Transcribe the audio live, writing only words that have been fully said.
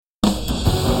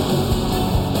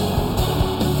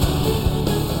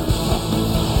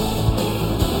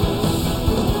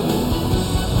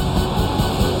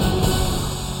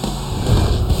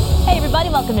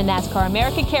Welcome to NASCAR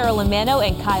America. Carolyn Manno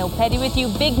and Kyle Petty with you.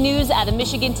 Big news out of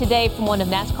Michigan today from one of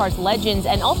NASCAR's legends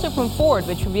and also from Ford,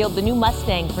 which revealed the new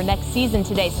Mustang for next season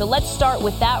today. So let's start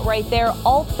with that right there.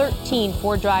 All 13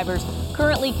 Ford drivers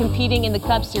currently competing in the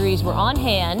Cup Series were on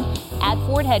hand at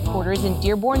Ford headquarters in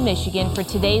Dearborn, Michigan for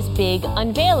today's big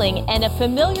unveiling. And a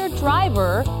familiar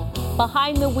driver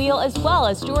behind the wheel as well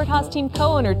as Stewart-Haas team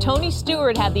co-owner Tony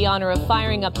Stewart had the honor of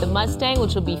firing up the Mustang,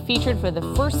 which will be featured for the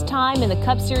first time in the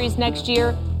Cup Series next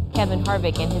year. Kevin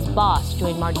Harvick and his boss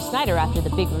joined Marty Snyder after the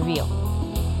big reveal.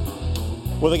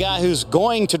 Well, the guy who's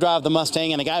going to drive the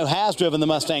Mustang and a guy who has driven the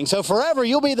Mustang. So forever,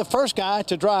 you'll be the first guy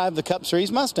to drive the Cup Series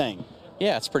Mustang.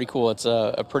 Yeah, it's pretty cool. It's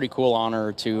a pretty cool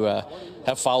honor to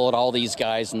have followed all these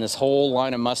guys and this whole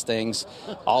line of Mustangs.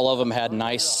 All of them had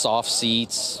nice, soft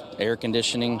seats, air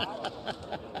conditioning.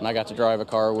 And I got to drive a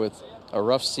car with a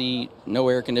rough seat, no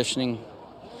air conditioning.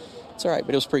 It's all right,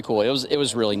 but it was pretty cool. It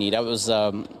was really neat. I was,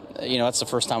 that's the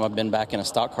first time I've been back in a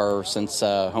stock car since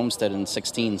Homestead in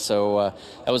 16. So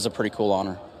that was a pretty cool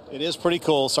honor. It is pretty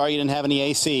cool. Sorry you didn't have any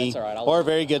AC. That's all right. Or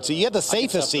very good. So you had the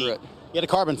safest seat. You had a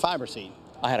carbon fiber seat.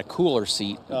 I had a cooler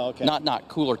seat. Oh, okay. Not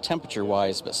cooler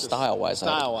temperature-wise, but style-wise.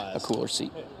 Style-wise. A cooler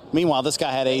seat. Meanwhile, this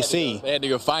guy had AC. They had to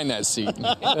go find that seat.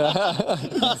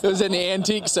 It was in the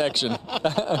antique section.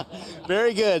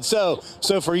 Very good. So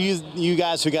for you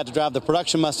guys who got to drive the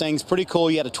production Mustangs, pretty cool.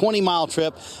 You had a 20-mile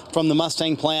trip from the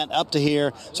Mustang plant up to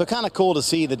here. So kind of cool to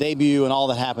see the debut and all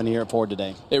that happened here at Ford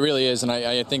today. It really is, and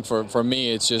I think for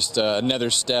me, it's just another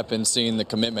step in seeing the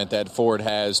commitment that Ford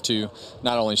has to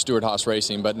not only Stewart-Haas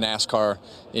Racing, but NASCAR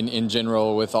in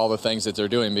general with all the things that they're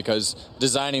doing, because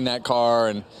designing that car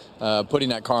and putting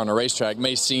that car on a racetrack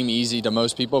may seem easy to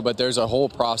most people, but there's a whole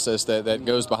process that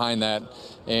goes behind that.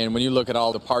 And when you look at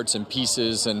all the parts and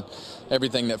pieces and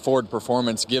everything that Ford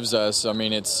Performance gives us, I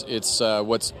mean, it's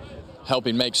what's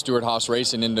helping make Stewart-Haas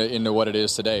Racing into what it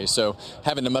is today. So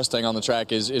having the Mustang on the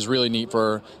track is really neat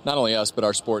for not only us, but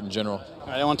our sport in general. All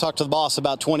right, I want to talk to the boss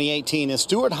about 2018. Is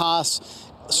Stewart-Haas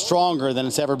stronger than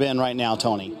it's ever been right now,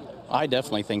 Tony? I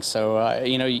definitely think so.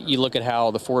 You look at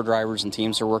how the Ford drivers and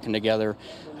teams are working together.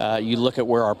 You look at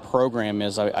where our program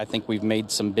is. I think we've made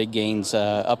some big gains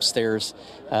upstairs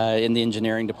in the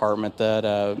engineering department.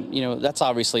 That's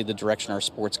obviously the direction our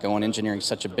sport's going. Engineering is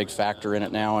such a big factor in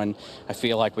it now, and I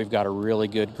feel like we've got a really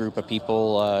good group of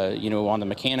people, on the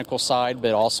mechanical side,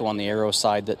 but also on the aero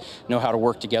side that know how to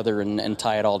work together and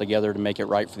tie it all together to make it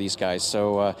right for these guys.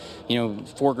 So,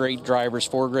 4 great drivers,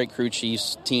 4 great crew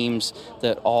chiefs, teams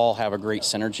that all have a great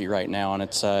synergy right now, and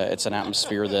it's an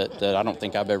atmosphere that I don't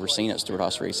think I've ever seen at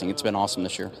Stewart-Haas Racing. It's been awesome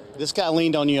this year. This guy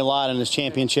leaned on you a lot in his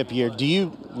championship year. Do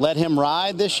you let him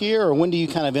ride this year, or when do you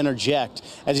kind of interject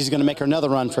as he's going to make another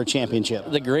run for a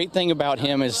championship? The great thing about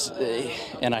him is,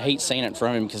 and I hate saying it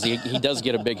from him because he does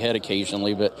get a big head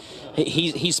occasionally, but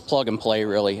he's plug and play,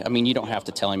 really. I mean, you don't have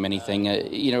to tell him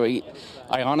anything.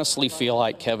 I honestly feel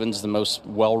like Kevin's the most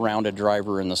well-rounded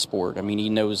driver in the sport. I mean, he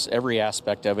knows every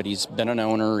aspect of it. He's been an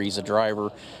owner, he's a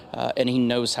driver, and he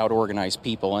knows how to organize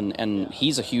people, and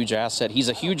he's a huge asset. He's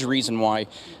a huge reason why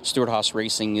Stewart-Haas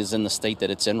Racing is in the state that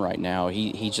it's in right now.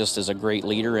 He just is a great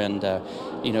leader, and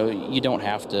you don't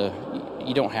have to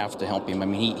help him. I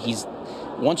mean, he's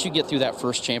once you get through that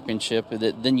first championship,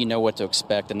 then you know what to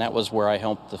expect, and that was where I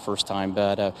helped the first time.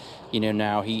 But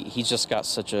now he's just got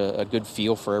such a good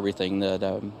feel for everything that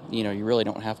you really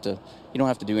don't have to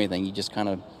do anything. You just kind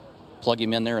of plug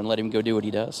him in there and let him go do what he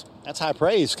does. That's high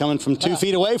praise coming from 2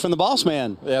 feet away from the boss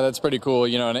man. Yeah, that's pretty cool.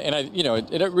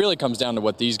 It really comes down to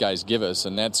what these guys give us,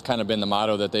 and that's kind of been the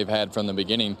motto that they've had from the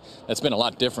beginning. That's been a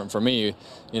lot different for me,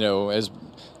 as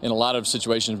in a lot of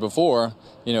situations before.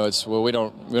 It's, well, we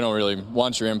don't really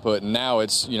want your input, and now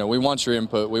it's, we want your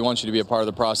input. We want you to be a part of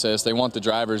the process. They want the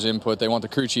driver's input. They want the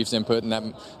crew chief's input,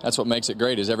 and that's what makes it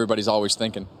great, is everybody's always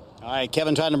thinking. All right,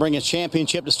 Kevin trying to bring his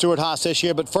championship to Stewart-Haas this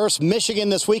year, but first, Michigan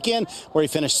this weekend, where he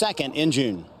finished second in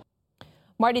June.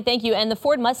 Marty, thank you. And the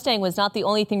Ford Mustang was not the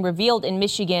only thing revealed in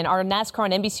Michigan. Our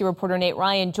NASCAR and NBC reporter Nate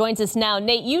Ryan joins us now.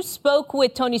 Nate, you spoke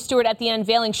with Tony Stewart at the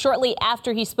unveiling shortly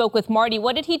after he spoke with Marty.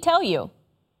 What did he tell you?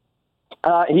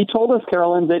 He told us,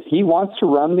 Carolyn, that he wants to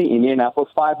run the Indianapolis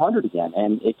 500 again,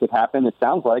 and it could happen, it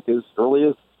sounds like, as early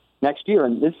as next year.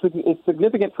 And it's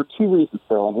significant for 2 reasons,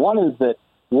 Carolyn. One is that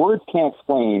words can't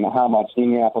explain how much the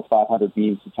Indianapolis 500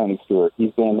 means to Tony Stewart.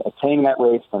 He's been attaining that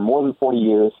race for more than 40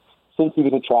 years, since he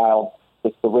was a child.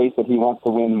 It's the race that he wants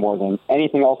to win more than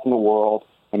anything else in the world,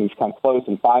 and he's come close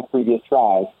in 5 previous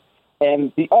tries.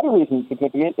 And the other reason it's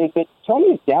significant is that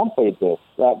Tony has downplayed this.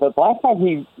 The last time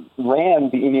he ran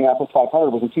the Indianapolis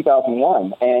 500 was in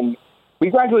 2001, and we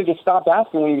gradually just stopped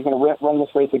asking when he was going to run this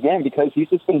race again because he's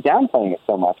just been downplaying it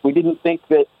so much. We didn't think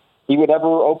that he would ever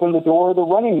open the door to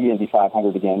running the Indy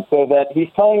 500 again. So that he's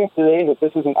telling us today that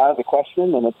this isn't out of the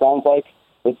question, and it sounds like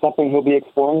it's something he'll be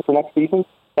exploring for next season.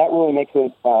 That really makes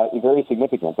it very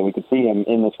significant that we could see him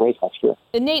in this race next year.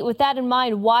 Nate, with that in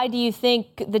mind, why do you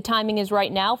think the timing is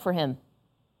right now for him?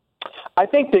 I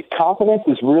think that confidence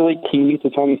is really key to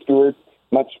Tony Stewart,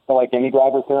 much like any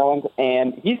driver, Carolyn,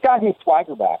 and he's got his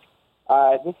swagger back.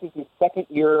 This is his second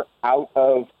year out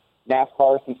of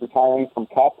NASCAR since retiring from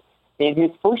Cup. In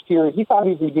his first year, he thought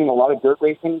he was doing a lot of dirt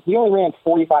racing. He only ran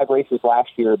 45 races last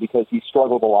year because he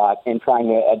struggled a lot in trying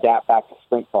to adapt back to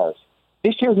sprint cars.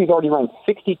 This year, he's already run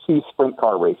 62 sprint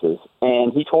car races,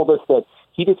 and he told us that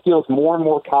he just feels more and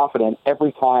more confident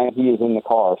every time he is in the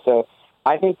car. So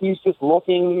I think he's just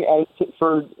looking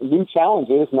for new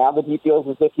challenges now that he feels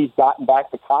as if he's gotten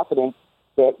back the confidence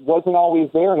that wasn't always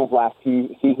there in his last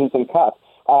few seasons in Cup.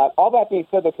 All that being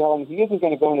said, though, Kellen, he isn't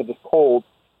going to go into this cold.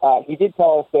 He did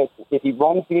tell us that if he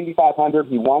runs the Indy 500,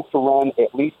 he wants to run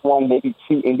at least one, maybe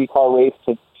two IndyCar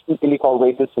races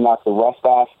to knock the rust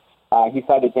off. He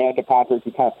cited Danica Patrick,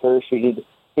 who kind of parachuted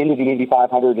into the Indy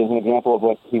 500 as an example of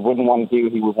what he wouldn't want to do.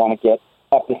 He would want to get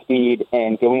up to speed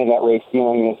and go into that race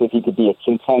feeling as if he could be a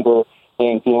contender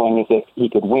and feeling as if he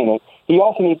could win it. He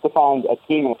also needs to find a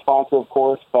team and a sponsor, of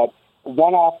course, but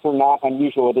one-offs are not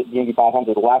unusual at the Indy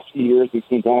 500. The last few years, we've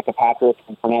seen Danica Patrick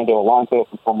and Fernando Alonso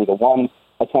from Formula One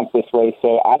attempt this race.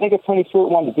 So I think if Tony Stewart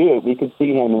wanted to do it, we could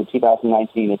see him in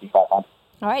 2019 Indy 500.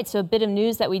 All right, so a bit of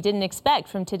news that we didn't expect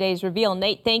from today's reveal.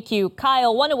 Nate, thank you.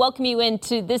 Kyle, want to welcome you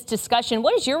into this discussion.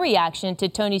 What is your reaction to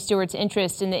Tony Stewart's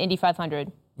interest in the Indy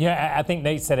 500? Yeah, I think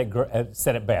Nate said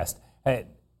it best.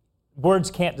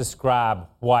 Words can't describe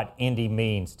what Indy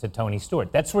means to Tony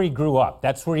Stewart. That's where he grew up.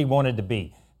 That's where he wanted to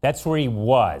be. That's where he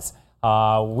was.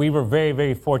 We were very,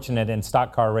 very fortunate in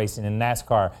stock car racing and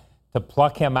NASCAR to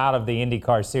pluck him out of the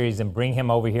IndyCar series and bring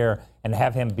him over here and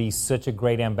have him be such a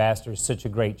great ambassador, such a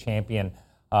great champion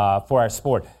for our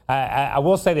sport. I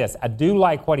will say this. I do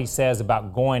like what he says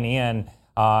about going in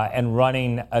and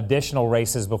running additional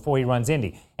races before he runs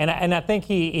Indy. And I think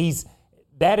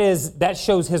that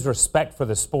shows his respect for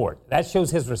the sport. That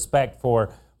shows his respect for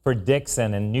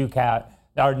Dixon and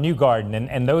Newgarden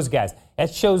and those guys.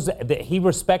 That shows that he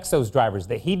respects those drivers,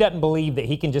 that he doesn't believe that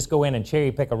he can just go in and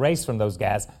cherry pick a race from those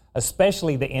guys,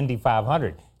 especially the Indy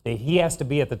 500, that he has to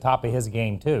be at the top of his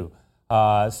game too.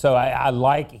 So I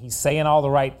like he's saying all the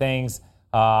right things.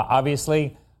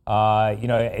 Obviously,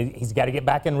 he's got to get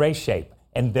back in race shape.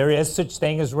 And there is such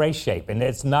thing as race shape. And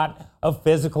it's not a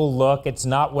physical look. It's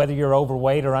not whether you're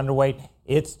overweight or underweight.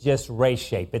 It's just race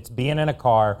shape. It's being in a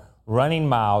car, running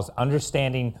miles,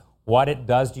 understanding what it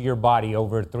does to your body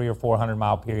over a 300 or 400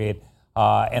 mile period.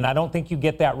 And I don't think you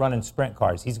get that running sprint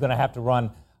cars. He's going to have to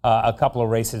run a couple of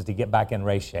races to get back in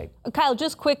race shape. Kyle,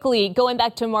 just quickly, going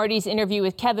back to Marty's interview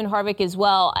with Kevin Harvick as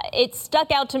well, it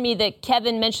stuck out to me that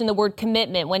Kevin mentioned the word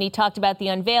commitment when he talked about the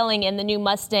unveiling and the new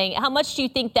Mustang. How much do you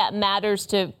think that matters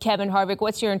to Kevin Harvick?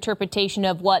 What's your interpretation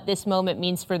of what this moment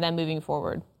means for them moving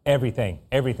forward? Everything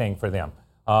for them.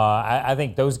 I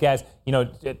think those guys,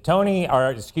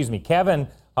 Kevin,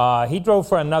 he drove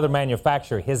for another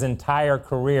manufacturer his entire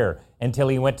career until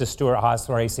he went to Stewart-Haas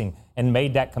Racing and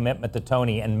made that commitment to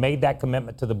Tony and made that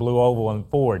commitment to the Blue Oval and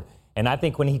Ford. And I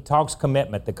think when he talks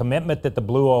commitment, the commitment that the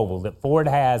Blue Oval, that Ford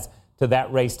has to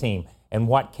that race team, and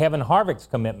what Kevin Harvick's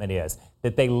commitment is,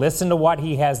 that they listen to what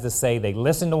he has to say, they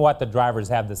listen to what the drivers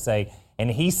have to say, and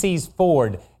he sees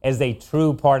Ford as a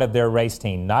true part of their race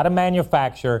team, not a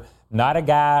manufacturer, not a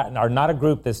guy or not a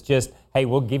group that's just, hey,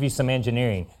 we'll give you some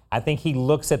engineering. I think he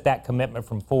looks at that commitment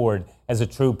from Ford as a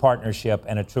true partnership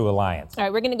and a true alliance. All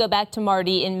right, we're going to go back to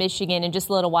Marty in Michigan in just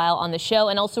a little while on the show.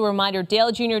 And also a reminder,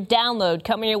 Dale Jr. download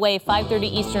coming your way, 5:30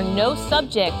 Eastern. No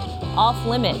subject off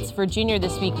limits for Junior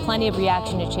this week. Plenty of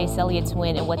reaction to Chase Elliott's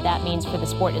win and what that means for the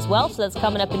sport as well. So that's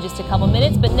coming up in just a couple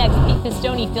minutes. But next, Pete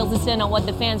Pistone fills us in on what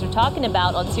the fans are talking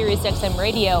about on SiriusXM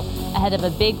Radio ahead of a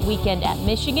big weekend at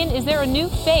Michigan. Is there a new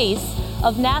face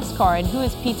of NASCAR, and who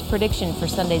is Pete's prediction for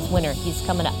Sunday's winner? He's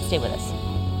coming up. Stay with us.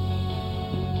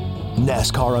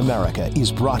 NASCAR America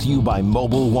is brought to you by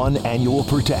Mobil 1 Annual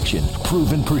Protection.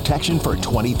 Proven protection for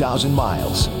 20,000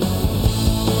 miles.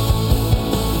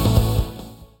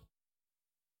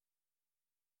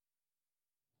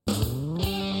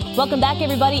 Welcome back,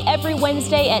 everybody. Every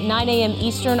Wednesday at 9 a.m.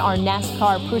 Eastern, our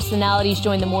NASCAR personalities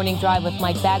join the Morning Drive with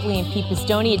Mike Bagley and Pete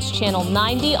Pistone. It's Channel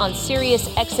 90 on Sirius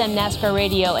XM NASCAR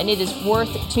Radio, and it is worth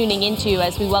tuning into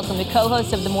as we welcome the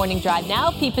co-host of the Morning Drive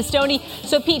now, Pete Pistone.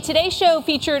 So, Pete, today's show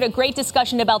featured a great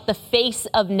discussion about the face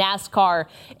of NASCAR.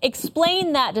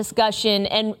 Explain that discussion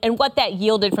and what that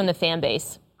yielded from the fan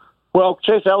base. Well,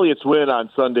 Chase Elliott's win on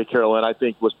Sunday, Carolyn, I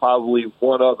think was probably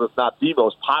one of, if not the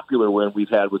most popular win we've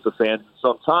had with the fans in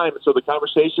some time. So the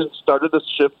conversation started to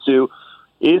shift to,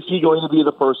 is he going to be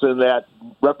the person that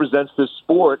represents this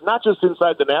sport, not just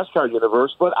inside the NASCAR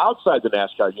universe, but outside the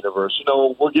NASCAR universe? You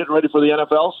know, we're getting ready for the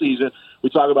NFL season. We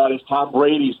talk about, is Tom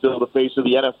Brady still the face of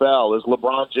the NFL? Is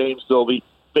LeBron James still the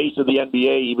face of the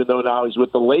NBA, even though now he's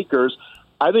with the Lakers?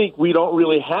 I think we don't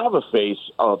really have a face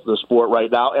of the sport right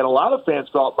now, and a lot of fans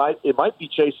felt it might be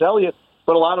Chase Elliott,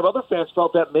 but a lot of other fans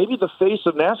felt that maybe the face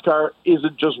of NASCAR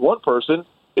isn't just one person,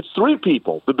 it's three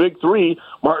people, the big three,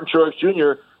 Martin Truex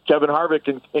Jr., Kevin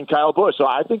Harvick, and Kyle Busch. So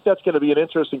I think that's going to be an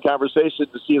interesting conversation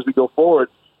to see as we go forward.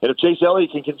 And if Chase Elliott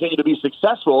can continue to be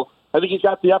successful, I think he's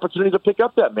got the opportunity to pick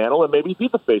up that mantle and maybe be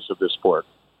the face of this sport.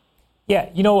 Yeah,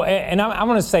 you know, and I'm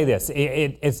going to say this.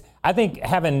 It's I think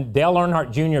having Dale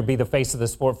Earnhardt Jr. be the face of the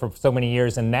sport for so many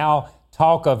years and now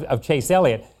talk of Chase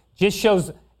Elliott just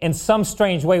shows in some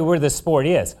strange way where this sport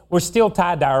is. We're still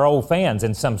tied to our old fans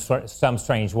in some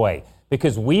strange way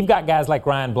because we've got guys like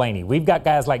Ryan Blaney. We've got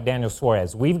guys like Daniel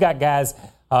Suarez. We've got guys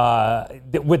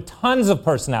with tons of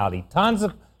personality.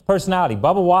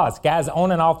 Bubba Wallace, guys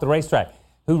on and off the racetrack,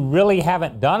 who really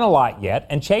haven't done a lot yet.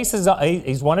 And Chase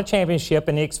he's won a championship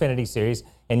in the Xfinity Series,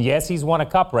 and yes, he's won a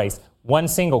cup race, one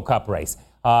single cup race.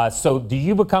 So do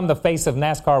you become the face of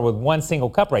NASCAR with one single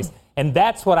cup race? And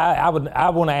that's what I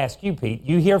want to ask you, Pete.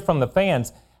 You hear from the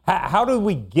fans. How do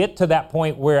we get to that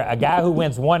point where a guy who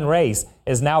wins one race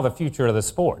is now the future of the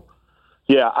sport?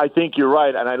 Yeah, I think you're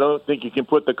right, and I don't think you can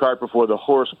put the cart before the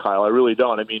horse, Kyle. I really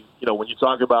don't. I mean, you know, when you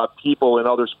talk about people in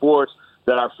other sports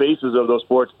that are faces of those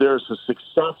sports, there's a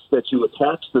success that you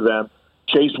attach to them.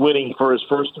 Chase winning for his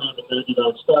first time in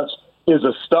 99 starts is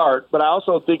a start, but I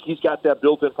also think he's got that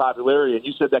built-in popularity, and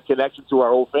you said that connection to our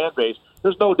old fan base.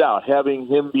 There's no doubt having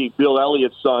him be Bill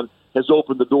Elliott's son has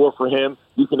opened the door for him.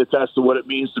 You can attest to what it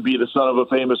means to be the son of a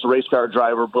famous race car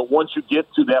driver, but once you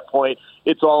get to that point,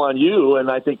 it's all on you, and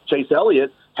I think Chase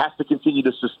Elliott has to continue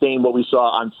to sustain what we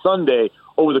saw on Sunday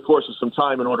over the course of some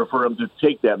time in order for him to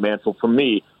take that mantle from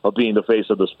me of being the face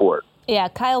of the sport. Yeah,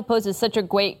 Kyle poses such a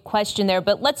great question there.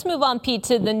 But let's move on, Pete,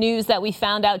 to the news that we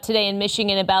found out today in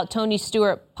Michigan about Tony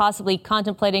Stewart possibly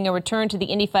contemplating a return to the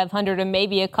Indy 500 or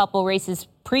maybe a couple races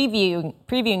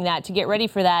previewing that to get ready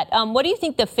for that. What do you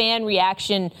think the fan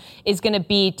reaction is going to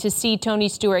be to see Tony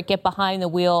Stewart get behind the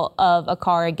wheel of a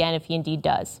car again if he indeed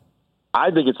does? I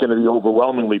think it's going to be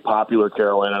overwhelmingly popular,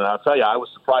 Carolyn. And I'll tell you, I was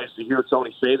surprised to hear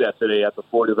Tony say that today at the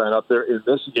Ford event up there in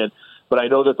Michigan. But I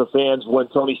know that the fans, when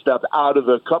Tony stepped out of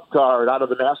the Cup car and out of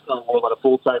the NASCAR world on a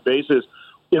full-time basis,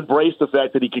 embraced the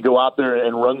fact that he could go out there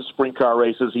and run sprint car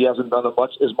races. He hasn't done as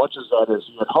much as that as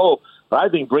he had hoped. But I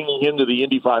think bringing him to the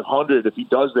Indy 500, if he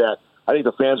does that, I think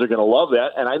the fans are going to love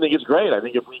that, and I think it's great. I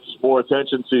think it brings more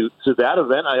attention to that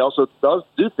event. I also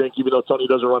do think, even though Tony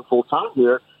doesn't run full-time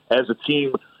here, as a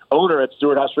team owner at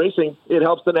Stewart-Haas Racing, it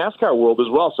helps the NASCAR world as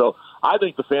well. So I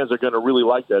think the fans are going to really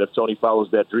like that if Tony follows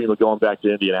that dream of going back to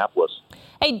Indianapolis.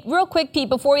 Hey, real quick, Pete,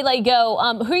 before we let you go,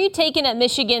 who are you taking at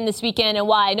Michigan this weekend and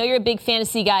why? I know you're a big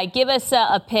fantasy guy. Give us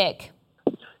a pick.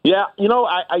 Yeah, you know,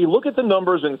 I look at the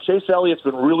numbers, and Chase Elliott's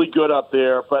been really good up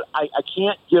there, but I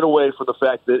can't get away from the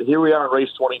fact that here we are in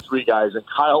race 23, guys, and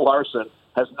Kyle Larson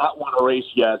has not won a race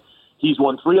yet. He's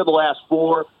won 3 of the last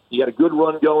 4. He had a good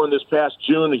run going this past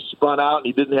June. He spun out, and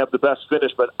he didn't have the best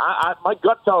finish. But my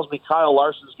gut tells me Kyle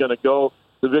Larson's going to go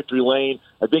to victory lane.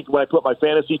 I think when I put my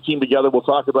fantasy team together, we'll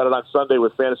talk about it on Sunday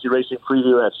with Fantasy Racing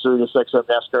Preview at SiriusXM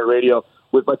NASCAR Radio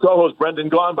with my co-host Brendan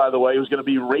Gaughan, by the way, who's going to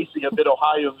be racing at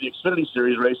Mid-Ohio in the Xfinity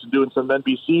Series race and doing some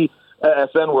NBC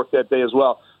FN work that day as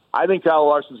well. I think Kyle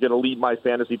Larson's going to lead my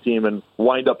fantasy team and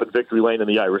wind up in victory lane in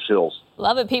the Irish Hills.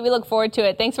 Love it, Pete. We look forward to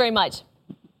it. Thanks very much.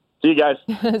 See you guys.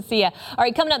 See ya. All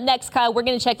right, coming up next, Kyle, we're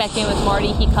going to check back in with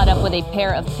Marty. He caught up with a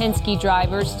pair of Penske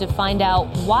drivers to find out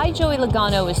why Joey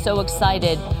Logano is so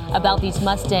excited about these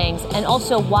Mustangs and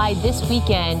also why this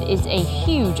weekend is a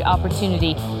huge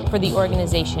opportunity for the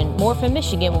organization. More from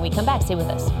Michigan when we come back. Stay with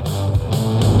us.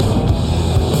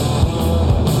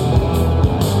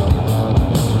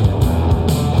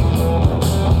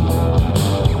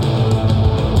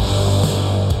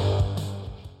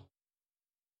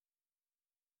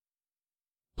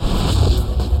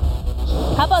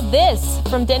 How about this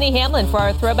from Denny Hamlin for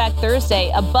our Throwback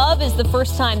Thursday? Above is the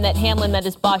first time that Hamlin met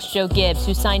his boss, Joe Gibbs,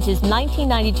 who signed his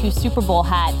 1992 Super Bowl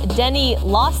hat. Denny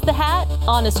lost the hat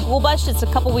on a school bus just a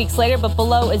couple weeks later, but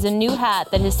below is a new hat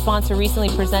that his sponsor recently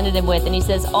presented him with. And he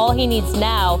says all he needs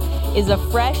now is a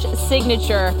fresh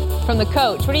signature from the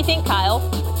coach. What do you think, Kyle?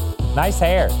 Nice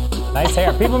hair. Nice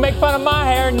hair. People make fun of my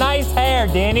hair. Nice hair,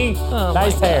 Denny. Oh,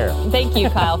 nice hair. Thank you,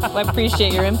 Kyle. I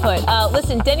appreciate your input.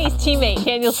 Listen, Denny's teammate,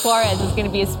 Daniel Suarez, is going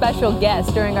to be a special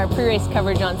guest during our pre-race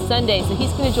coverage on Sunday. So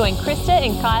he's going to join Krista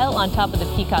and Kyle on top of the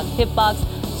Peacock Pit Box.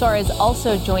 Suarez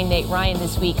also joined Nate Ryan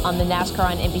this week on the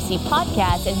NASCAR on NBC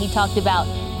podcast, and he talked about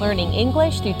learning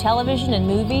English through television and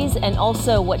movies, and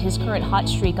also what his current hot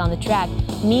streak on the track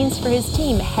means for his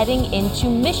team heading into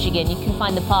Michigan. You can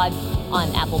find the pod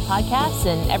on Apple Podcasts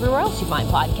and everywhere else you find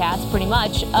podcasts, pretty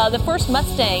much. The first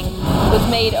Mustang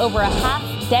was made over a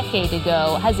half-decade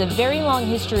ago, has a very long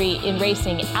history in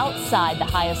racing outside the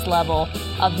highest level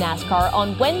of NASCAR.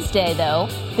 On Wednesday, though,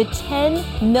 the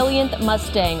 10 millionth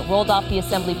Mustang rolled off the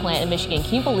assembly plant in Michigan.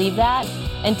 Can you believe that?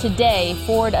 And today,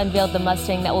 Ford unveiled the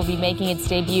Mustang that will be making its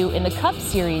debut in the Cup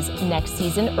Series next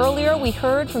season. Earlier, we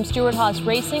heard from Stewart-Haas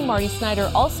Racing. Marty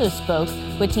Snyder also spoke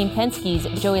with Team Penske's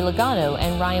Joey Logano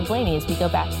and Ryan Blaney as we go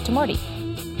back to Marty.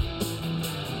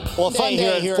 Well, fun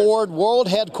day here at Ford World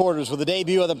Headquarters with the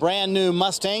debut of the brand new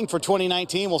Mustang for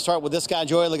 2019. We'll start with this guy,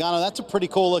 Joey Logano. That's a pretty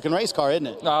cool looking race car, isn't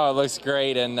it? Oh, it looks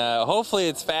great, and hopefully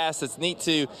it's fast. It's neat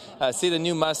to see the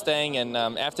new Mustang, and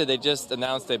after they just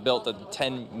announced they built the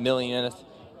 10 millionth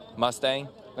Mustang,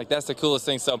 like that's the coolest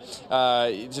thing. So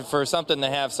for something to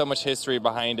have so much history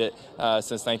behind it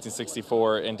since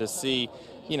 1964, and to see,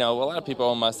 you know, a lot of people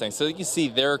own Mustangs, so you can see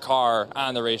their car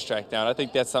on the racetrack now. I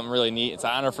think that's something really neat. It's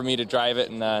an honor for me to drive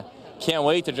it, and can't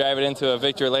wait to drive it into a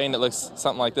victory lane that looks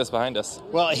something like this behind us.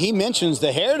 Well, he mentions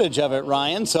the heritage of it,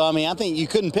 Ryan. So, I mean, I think you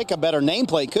couldn't pick a better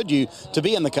nameplate, could you, to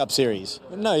be in the Cup Series?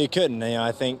 No, you couldn't. You know,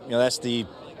 I think that's the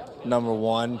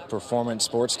 #1 performance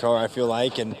sports car, I feel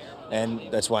like, and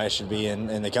that's why it should be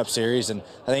in the Cup Series. And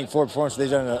I think Ford Performance, they've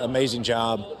done an amazing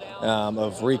job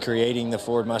of recreating the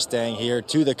Ford Mustang here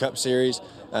to the Cup Series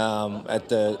at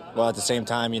the same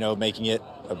time, making it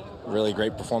a really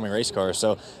great performing race car.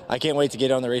 So I can't wait to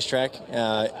get on the racetrack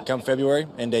come February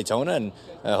in Daytona, and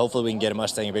hopefully we can get a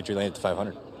Mustang in victory lane at the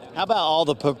 500. How about all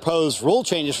the proposed rule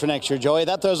changes for next year, Joey?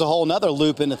 That throws a whole nother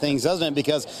loop into things, doesn't it?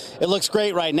 Because it looks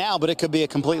great right now, but it could be a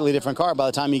completely different car by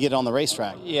the time you get it on the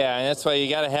racetrack. Yeah, and that's why you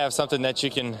got to have something that you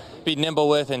can be nimble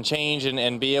with and change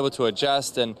and be able to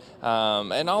adjust, and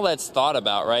all that's thought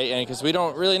about, right? And because we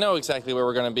don't really know exactly where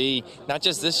we're going to be, not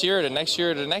just this year to next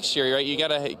year to next year, right? You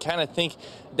got to kind of think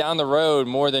down the road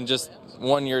more than just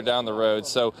 1 year down the road.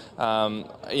 So,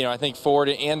 I think Ford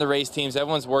and the race teams,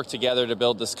 everyone's worked together to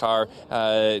build this car.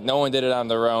 No one did it on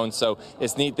their own. So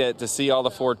it's neat to see all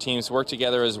the Ford teams work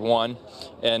together as one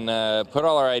and put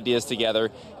all our ideas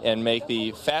together and make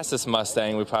the fastest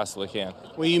Mustang we possibly can.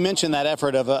 Well, you mentioned that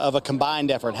effort of a combined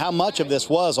effort. How much of this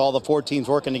was all the Ford teams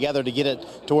working together to get it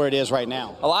to where it is right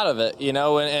now? A lot of it,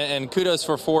 and kudos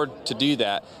for Ford to do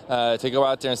that, to go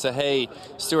out there and say, hey,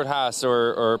 Stewart-Haas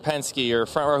or Penske or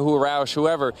Front Row Roush,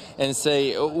 whoever, and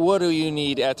say, what do you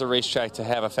need at the racetrack to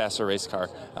have a faster race car,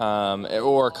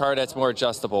 or a car that's more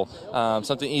adjustable,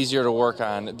 something easier to work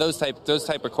on, those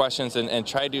type of questions, and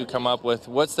try to come up with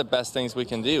what's the best things we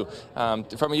can do,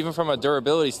 even from a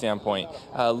durability standpoint.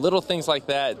 Little things like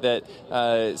that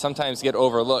sometimes get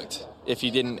overlooked if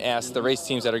you didn't ask the race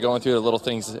teams that are going through the little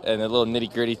things and the little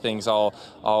nitty-gritty things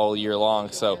all year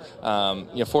long. So,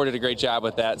 Ford did a great job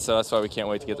with that, so that's why we can't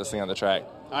wait to get this thing on the track.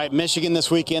 All right, Michigan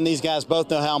this weekend. These guys both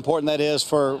know how important that is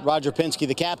for Roger Penske,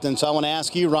 the captain. So I want to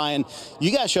ask you, Ryan, you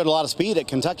guys showed a lot of speed at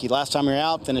Kentucky. Last time you were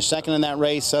out, finished second in that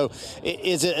race. So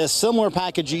is it a similar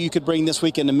package you could bring this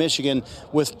weekend to Michigan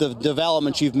with the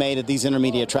developments you've made at these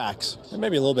intermediate tracks?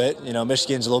 Maybe a little bit.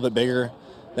 Michigan's a little bit bigger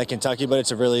than Kentucky, but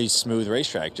it's a really smooth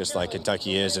racetrack, just like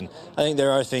Kentucky is. And I think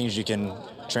there are things you can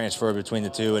transfer between the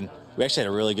two. And we actually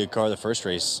had a really good car the first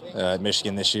race at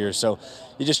Michigan this year. So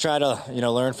you just try to,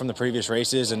 learn from the previous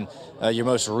races and your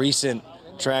most recent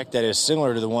track that is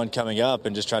similar to the one coming up,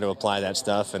 and just try to apply that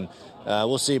stuff. And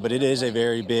we'll see. But it is a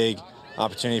very big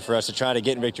opportunity for us to try to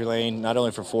get in victory lane, not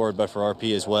only for Ford, but for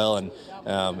RP as well. And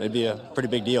it'd be a pretty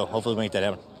big deal. Hopefully we make that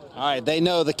happen. All right, they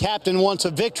know the captain wants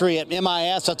a victory at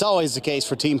MIS. That's always the case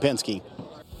for Team Penske.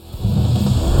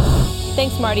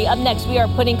 Thanks, Marty. Up next, we are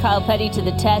putting Kyle Petty to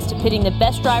the test, pitting the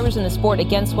best drivers in the sport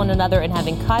against one another and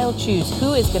having Kyle choose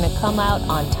who is going to come out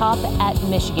on top at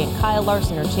Michigan. Kyle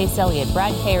Larson or Chase Elliott,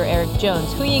 Brad Kay or Eric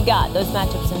Jones. Who you got? Those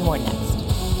matchups and more next.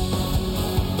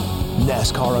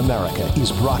 NASCAR America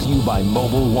is brought to you by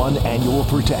Mobil 1 Annual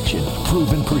Protection.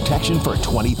 Proven protection for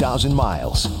 20,000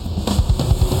 miles.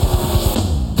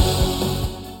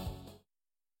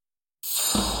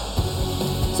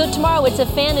 So tomorrow it's a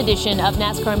fan edition of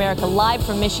NASCAR America live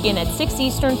from Michigan at 6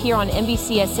 Eastern here on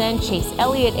NBCSN. Chase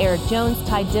Elliott, Eric Jones,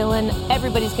 Ty Dillon,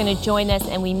 everybody's going to join us,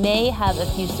 and we may have a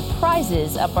few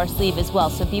surprises up our sleeve as well.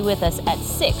 So be with us at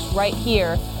 6 right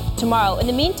here tomorrow. In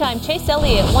the meantime, Chase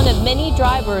Elliott, one of many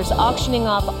drivers auctioning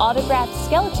off autographed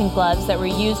skeleton gloves that were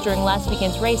used during last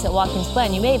weekend's race at Watkins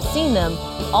Glen. You may have seen them.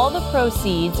 All the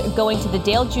proceeds are going to the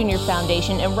Dale Jr.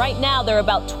 Foundation, and right now there are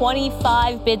about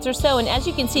 25 bids or so. And as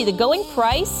you can see, the going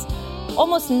price,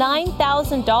 almost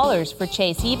 $9,000 for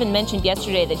Chase. He even mentioned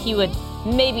yesterday that he would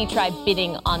maybe try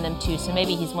bidding on them too, so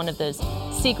maybe he's one of those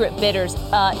secret bidders.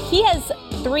 He has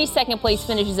 3 second-place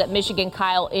finishes at Michigan,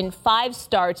 Kyle, in 5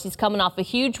 starts. He's coming off a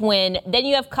huge win. Then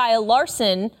you have Kyle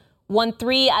Larson, won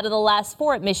 3 out of the last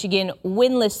 4 at Michigan,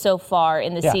 winless so far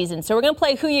in the season. So we're going to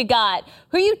play Who You Got.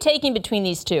 Who are you taking between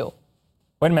these two?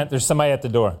 Wait a minute, there's somebody at the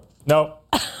door. No,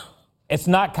 it's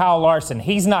not Kyle Larson.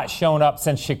 He's not shown up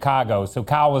since Chicago, so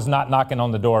Kyle was not knocking on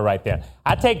the door right then.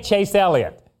 I take Chase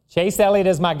Elliott. Chase Elliott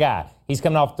is my guy. He's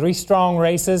coming off 3 strong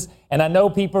races, and I know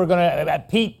people are going to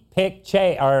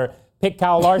pick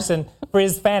Kyle Larson for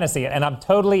his fantasy, and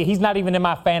he's not even in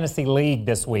my fantasy league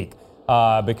this week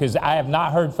because I have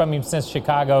not heard from him since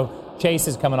Chicago. Chase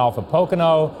is coming off of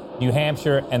Pocono, New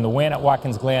Hampshire, and the win at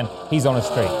Watkins Glen. He's on a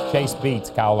streak. Chase beats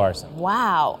Kyle Larson.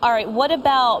 Wow. All right, what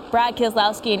about Brad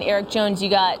Keselowski and Eric Jones? You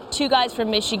got 2 guys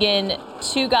from Michigan,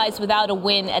 2 guys without a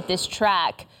win at this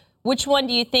track. Which one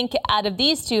do you think out of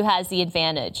these 2 has the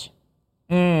advantage?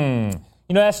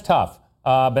 That's tough.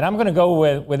 But I'm going to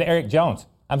go with Eric Jones.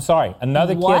 I'm sorry.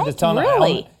 Another kid that's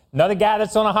another guy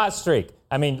that's on a hot streak.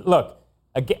 I mean, look,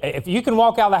 if you can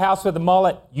walk out of the house with a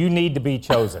mullet, you need to be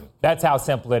chosen. That's how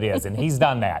simple it is, and he's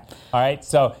done that. All right,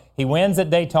 so he wins at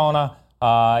Daytona.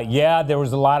 There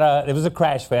was it was a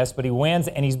crash fest, but he wins,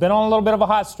 and he's been on a little bit of a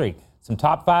hot streak. Some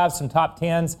top 5s, some top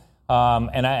 10s,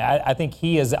 and I think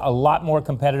he is a lot more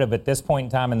competitive at this point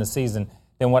in time in the season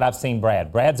than what I've seen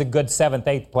Brad. Brad's a good 7th,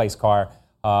 8th place car.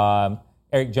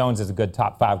 Eric Jones is a good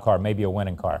top 5 car, maybe a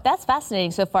winning car. That's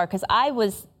fascinating so far because I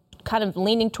was kind of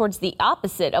leaning towards the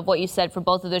opposite of what you said for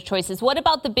both of those choices. What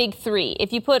about the big 3?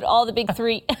 If you put all the big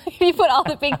 3,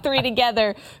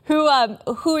 together, who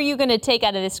are you going to take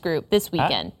out of this group this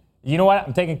weekend? You know what?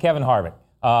 I'm taking Kevin Harvick.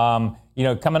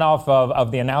 Coming off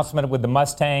of the announcement with the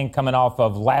Mustang, coming off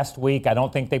of last week, I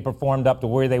don't think they performed up to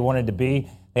where they wanted to be.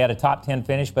 They had a top 10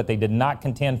 finish, but they did not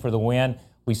contend for the win.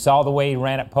 We saw the way he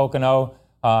ran at Pocono.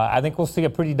 I think we'll see a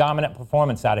pretty dominant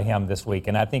performance out of him this week,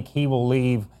 and I think he will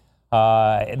leave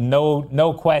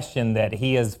no question that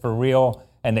he is for real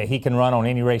and that he can run on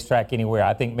any racetrack anywhere.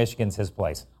 I think Michigan's his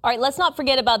place. All right, let's not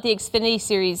forget about the Xfinity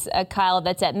Series, Kyle,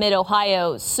 that's at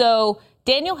Mid-Ohio. So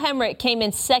Daniel Hemrick came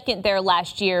in 2nd there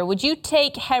last year. Would you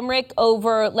take Hemrick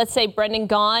over, let's say, Brendan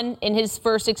Gaughan in his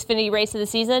first Xfinity race of the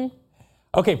season?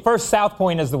 Okay, first, South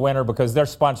Point is the winner because they're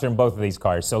sponsoring both of these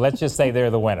cars. So let's just say they're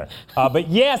the winner. But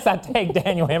yes, I take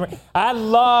Daniel Hemrick. I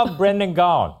love Brendan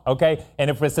Gaughan, okay? And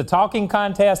if it's a talking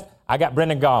contest, I got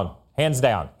Brendan Gaughan, hands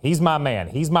down. He's my man.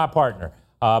 He's my partner.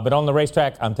 But on the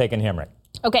racetrack, I'm taking Hemrick.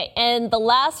 Okay, and the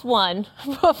last one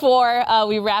before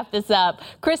we wrap this up,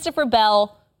 Christopher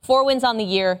Bell, 4 wins on the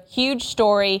year, huge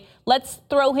story. Let's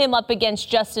throw him up against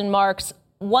Justin Marks.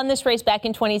 Won this race back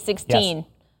in 2016. Yes.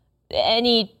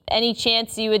 Any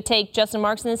chance you would take Justin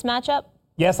Marks in this matchup?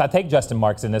 Yes, I take Justin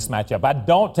Marks in this matchup. I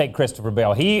don't take Christopher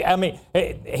Bell.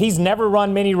 He's never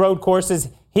run many road courses.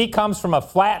 He comes from a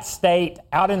flat state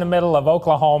out in the middle of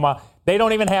Oklahoma. They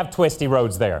don't even have twisty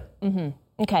roads there. Mm-hmm.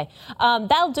 Okay.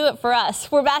 That'll do it for us.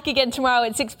 We're back again tomorrow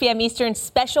at 6 p.m. Eastern.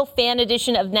 Special fan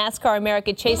edition of NASCAR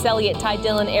America. Chase Elliott, Ty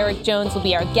Dillon, Eric Jones will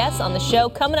be our guests on the show.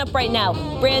 Coming up right now,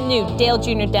 brand new Dale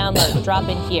Jr. download. Drop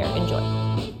in here. Enjoy.